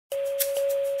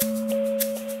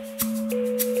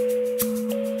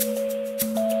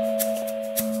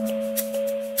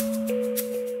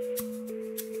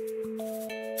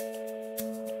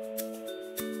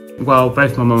Well,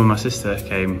 both my mum and my sister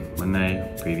came when they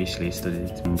previously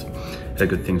studied and heard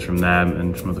good things from them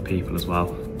and from other people as well.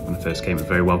 When I first came, it was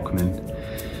very welcoming.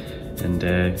 And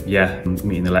yeah,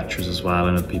 meeting the lecturers as well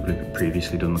and other people who had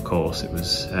previously done the course, it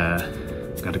was, I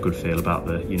had a good feel about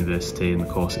the university and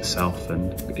the course itself,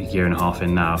 and a year and a half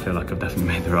in now, I feel like I've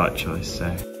definitely made the right choice.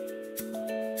 So.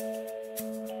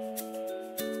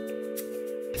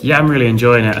 Yeah, I'm really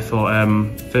enjoying it. I thought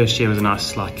first year was a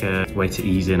nice way to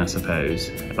ease in, I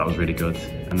suppose. That was really good.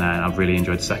 And then I've really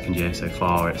enjoyed the second year so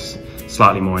far. It's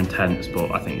slightly more intense,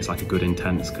 but I think it's like a good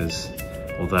intense because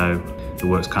although the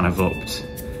work's kind of upped,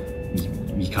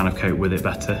 you kind of cope with it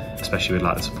better, especially with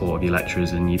like the support of your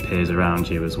lecturers and your peers around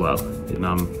you as well. And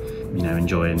I'm,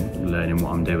 enjoying learning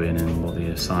what I'm doing and all the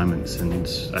assignments and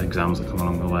exams that come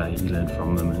along the way. You learn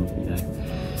from them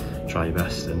and try your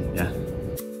best, and yeah.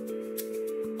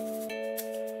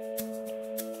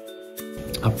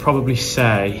 I'd probably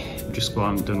say just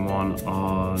done one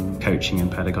on coaching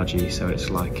and pedagogy, so it's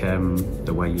like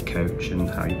the way you coach and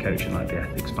how you coach and like the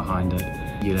ethics behind it.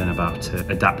 You learn about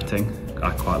adapting. I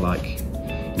quite like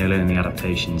learning the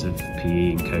adaptations of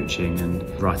PE and coaching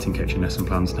and writing coaching lesson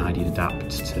plans and how do you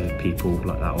adapt to people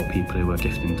like that, or people who are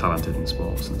gifted and talented in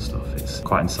sports and stuff. It's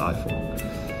quite insightful.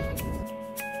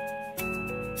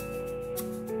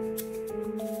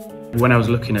 When I was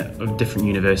looking at different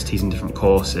universities and different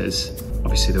courses,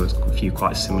 obviously there was a few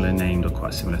quite similar named or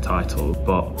quite similar title,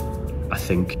 but I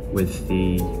think with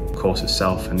the course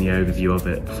itself and the overview of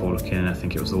it before looking, I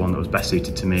think it was the one that was best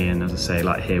suited to me, and as I say,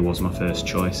 like here was my first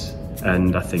choice.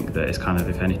 And I think that it's kind of,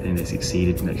 if anything, it's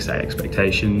exceeded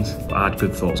expectations. I had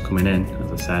good thoughts coming in,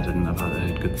 as I said, and I've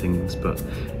heard good things, but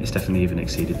it's definitely even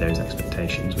exceeded those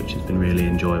expectations, which has been really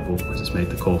enjoyable because it's made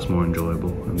the course more enjoyable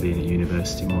and being at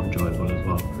university more enjoyable as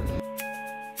well.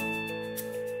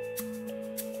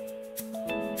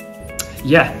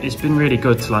 Yeah, it's been really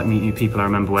good to meet new people. I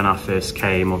remember when I first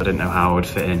came, I didn't know how I would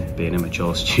fit in being a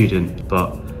mature student,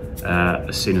 but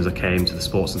as soon as I came to the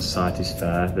Sports and Societies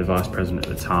Fair, the vice president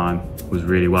at the time was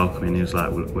really welcoming. He was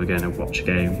like, "We're going to watch a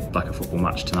game, like a football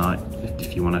match tonight,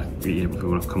 if you want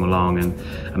to come along." And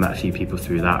I met a few people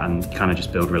through that and kind of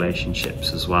just build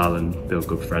relationships as well and build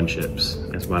good friendships,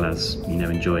 as well as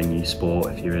enjoying new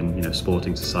sport if you're in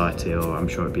sporting society, or I'm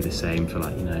sure it'd be the same for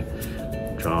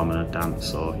drama,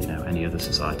 dance, or any other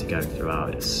society going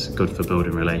throughout. It's good for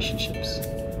building relationships.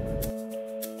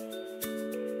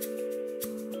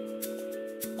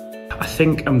 I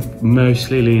think I'm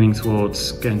mostly leaning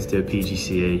towards going to do a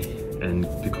PGCE and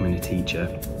becoming a teacher,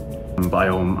 but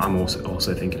I'm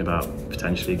also thinking about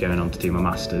potentially going on to do my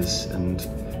masters and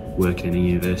working in a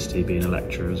university, being a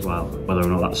lecturer as well. Whether or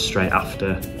not that's straight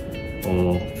after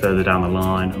or further down the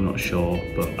line, I'm not sure,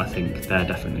 but I think they're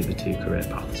definitely the two career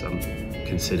paths I'm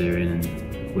considering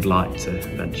and would like to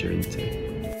venture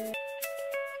into.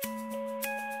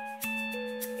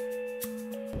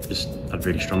 I'd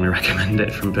really strongly recommend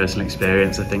it from personal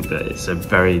experience. I think that it's a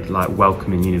very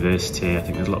welcoming university. I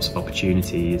think there's lots of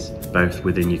opportunities both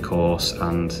within your course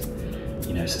and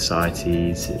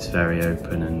societies. It's very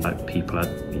open, and people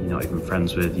you're not even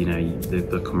friends with,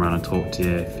 they'll come around and talk to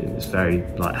you. It's very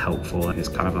helpful. It's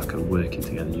kind of like a working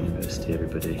together university.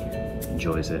 Everybody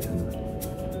enjoys it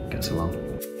and gets along.